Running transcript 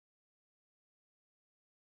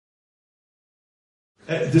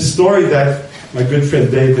The story that my good friend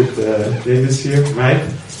Davis here, right?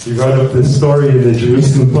 He wrote up this story in the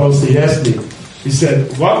Jerusalem Post. He asked me, he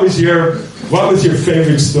said, what was your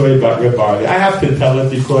favorite story about Reb Aryeh? I have to tell it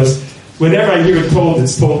because whenever I hear it told,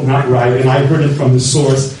 it's told not right, and I heard it from the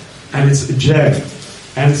source, and it's a gem.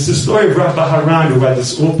 And it's the story of Rabbi Haran, who had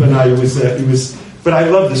this ulpanai. But I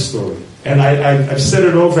love this story. And I've said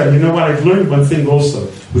it over, and you know what? I've learned one thing also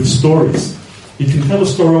with stories. You can tell a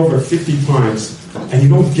story over 50 times, and you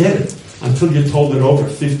don't get it until you told it over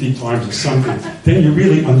 50 times or something. Then you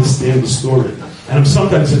really understand the story. And I'm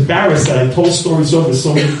sometimes embarrassed that I told stories over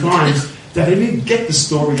so many times that I didn't get the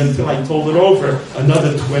story until I told it over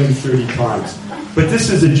another 20, 30 times. But this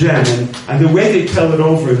is a gem, and the way they tell it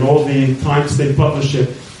over and all the times they publish it,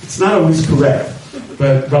 it's not always correct.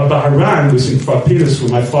 But Rabbi Haran was in Farpiris,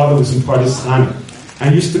 where my father was in Pardesan,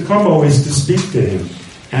 and used to come always to speak to him.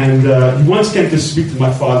 And he once came to speak to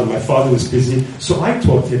my father. My father was busy, so I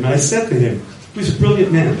talked to him, and I said to him, he was a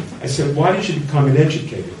brilliant man. I said, why did you become an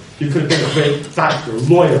educator? You could have been a great doctor,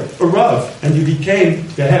 lawyer, a rav, and you became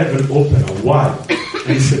the head of an ulpanai. Why?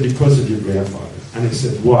 And he said, because of your grandfather. And I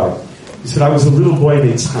said, why? He said, I was a little boy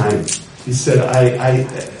named Chaim. He said, I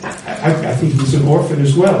think he was an orphan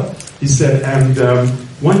as well. He said, and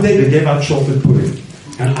one day they gave out chocolate pudding.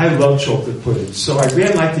 And I love chocolate pudding. So I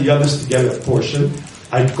ran like the others to get a portion.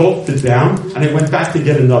 I gulped it down, and I went back to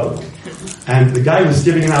get another one. And the guy who was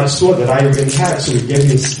giving it out saw that I already had it, so he gave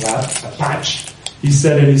me a slap, a patch. He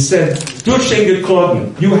said, Du Schengen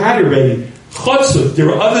Kloden, you had already. Chotzuf, there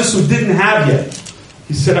were others who didn't have yet.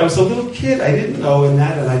 He said, I was a little kid, I didn't know, and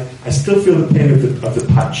I still feel the pain of the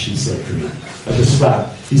patch, he said to me, of the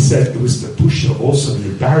slap. He said, it was the busha also, the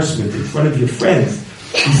embarrassment in front of your friends.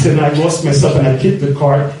 He said, and I lost myself, and I kicked the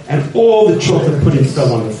cart, and all the chocolate pudding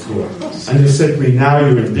fell on the floor. And they said to me, now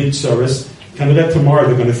you're in big service. Can let tomorrow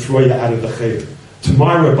they're going to throw you out of the cheder.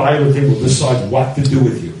 Tomorrow Rabbi Levine will decide what to do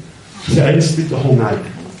with you. He said, I didn't sleep the whole night.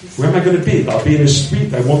 Where am I going to be? I'll be in the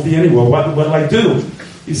street. I won't be anywhere. What'll I do?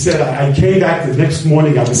 He said, I came back the next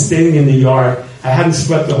morning. I was standing in the yard. I hadn't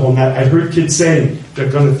slept the whole night. I heard kids saying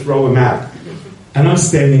they're going to throw him out. And I'm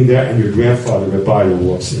standing there, and your grandfather, Rabbi,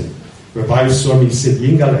 walks in. Rabbi saw me. He said,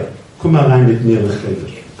 Yingale, come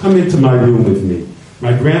into my room with me.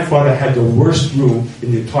 My grandfather had the worst room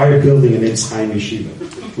in the entire building in Eitz Chaim Yeshiva.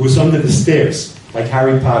 It was under the stairs, like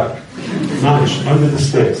Harry Potter. Mamish, under the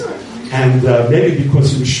stairs. And maybe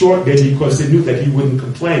because he was short, maybe because they knew that he wouldn't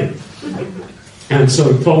complain. And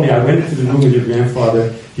so he told me, I went into the room with your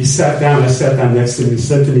grandfather. He sat down, I sat down next to him. He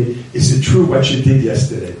said to me, is it true what you did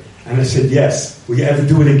yesterday? And I said, yes. Will you ever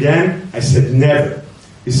do it again? I said, never.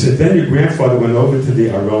 He said, then your grandfather went over to the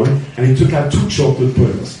Aron, and he took out 2 chocolate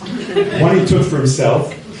puddings. One he took for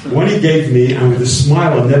himself, one he gave me, and with a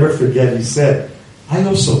smile I'll never forget, he said, I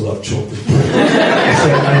also love chocolate pudding. He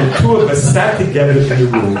said, and the 2 of us sat together in the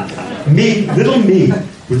room. Me, little me,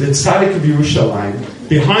 with the tzaddik of Yerushalayim.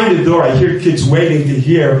 Behind the door, I hear kids waiting to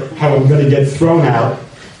hear how I'm going to get thrown out.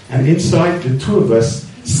 And inside, the 2 of us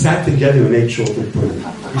sat together and ate chocolate pudding.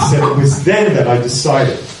 He said, it was then that I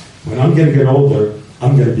decided, when I'm going to get older,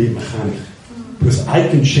 I'm going to be mechanech. Because I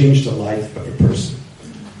can change the life of a person.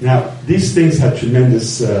 Now, these things had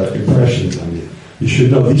tremendous impressions on me. You should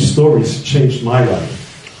know, these stories changed my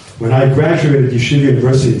life. When I graduated Yeshiva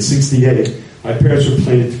University in 1968, my parents were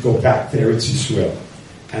planning to go back to Eretz Yisrael.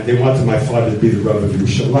 And they wanted my father to be the Rav of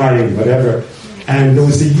Yerushalayim, whatever. And there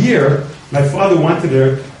was a year, my father wanted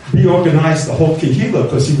to reorganize the whole Kehillah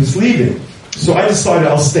because he was leaving. So I decided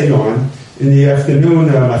I'll stay on. In the afternoon,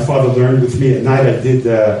 my father learned with me. At night, I did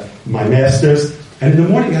my master's. And in the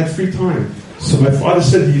morning, I had free time. So my father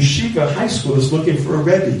said, the yeshiva high school is looking for a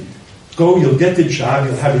rebbe. Go, you'll get the job,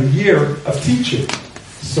 you'll have a year of teaching.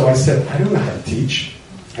 So I said, I don't know how to teach.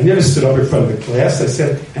 I never stood up in front of the class. I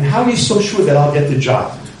said, and how are you so sure that I'll get the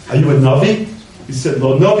job? Are you a Navi? He said,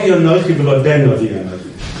 Lo Navi or Nochi, Lo Ben Navi or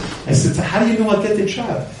Navi. I said, so how do you know I'll get the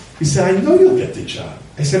job? He said, I know you'll get the job.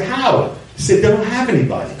 I said, how? He said, they don't have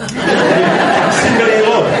anybody.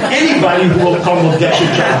 Anybody who will come will get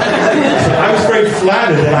your job. So I was very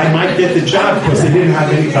flattered that I might get the job because they didn't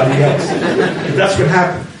have anybody else. But that's what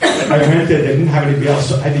happened. I went there, they didn't have anybody else,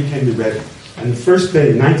 so I became the Rebbe. And the first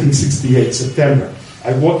day in 1968, September,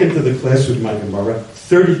 I walk into the class with my Gemara,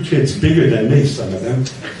 30 kids, bigger than me, some of them.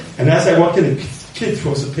 And as I walk in, a kid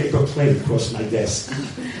throws a paper plane across my desk.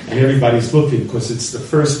 And everybody's looking because it's the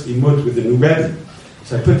first imut with the new Rebbe.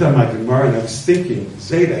 So I put down my Gemara and I was thinking,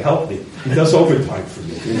 Zayda, help me. He does overtime for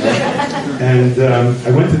me. You know? And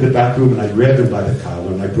I went to the back room and I grabbed him by the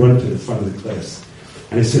collar and I brought him to the front of the class.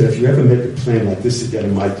 And I said, if you ever make a plan like this again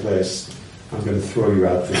in my class, I'm going to throw you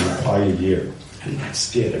out for the entire year. And he got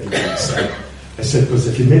scared. Everybody said, I said, because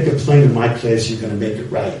if you make a plane in my class, you're going to make it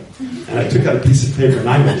right. And I took out a piece of paper and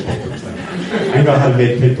I made a paper plane. I know how to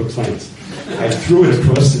make paper planes. I threw it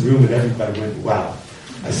across the room and everybody went, wow.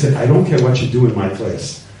 I said, I don't care what you do in my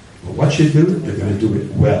class. But what you do, you're going to do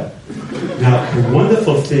it well. Now, the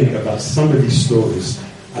wonderful thing about some of these stories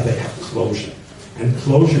are they have closure. And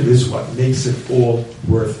closure is what makes it all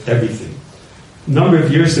worth everything. A number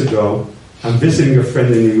of years ago, I'm visiting a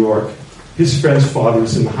friend in New York. His friend's father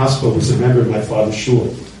was in the hospital, was a member of my father's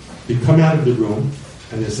shul. We come out of the room,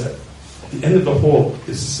 and at the end of the hall,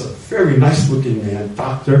 there's a very nice-looking man,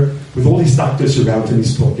 doctor, with all these doctors around him.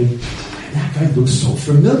 He's talking, and that guy looks so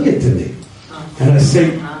familiar to me. And I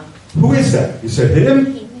say, who is that? He said,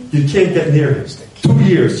 him? You can't get near him. 2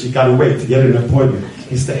 years you got to wait to get an appointment.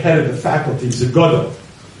 He's the head of the faculty. He's a gadol.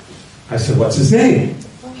 I said, what's his name?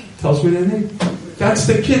 Tells me the name. That's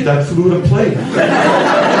the kid that flew the plane.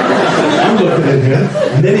 I'm looking at him,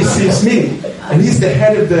 and then he sees me. And he's the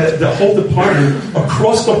head of the whole department.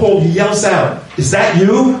 Across the hall, he yells out, is that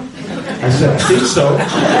you? I said, I think so.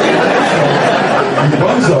 He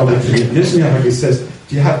runs over to me, gives me a hug, he says,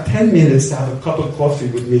 do you have 10 minutes to have a cup of coffee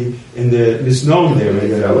with me in the Miss Noam there, in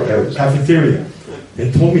the cafeteria?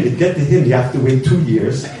 They told me to get to him, you have to wait 2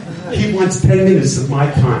 years. He wants 10 minutes of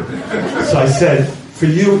my time. So I said, for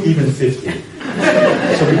you, even 50.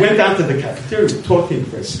 So we went down to the cafeteria, talking,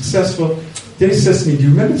 very successful. Then he says to me, do you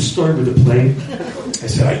remember the story with the plane? I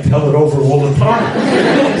said, I tell it over all the time.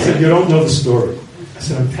 He said, you don't know the story. I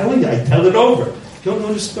said, I'm telling you, I tell it over. You don't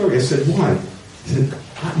know the story. I said, why? He said,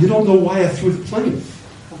 you don't know why I threw the plane.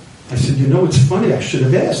 I said, you know, it's funny, I should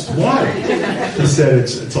have asked. Why? He said,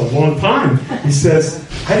 it's a long time. He says,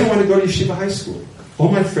 I didn't want to go to Yeshiva High School. All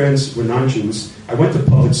my friends were non-Jews. I went to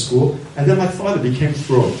public school, and then my father became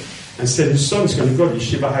thrilled and said his son's going to go to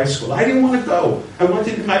Yeshiva High School. I didn't want to go. I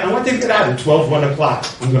wanted to get out at 12, 1 o'clock.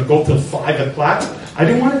 I'm going to go till 5 o'clock. I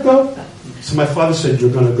didn't want to go. So my father said,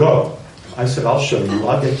 you're going to go. I said, I'll show you.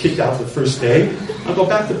 I'll get kicked out the first day. I'll go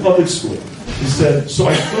back to public school. He said, so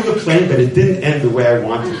I flew the plane, but it didn't end the way I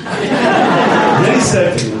wanted. And then he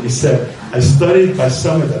said to me, he said, I studied by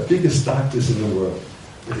some of the biggest doctors in the world.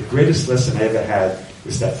 And the greatest lesson I ever had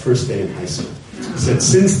was that first day in high school. He said,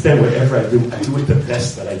 since then, whatever I do it the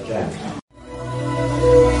best that I can.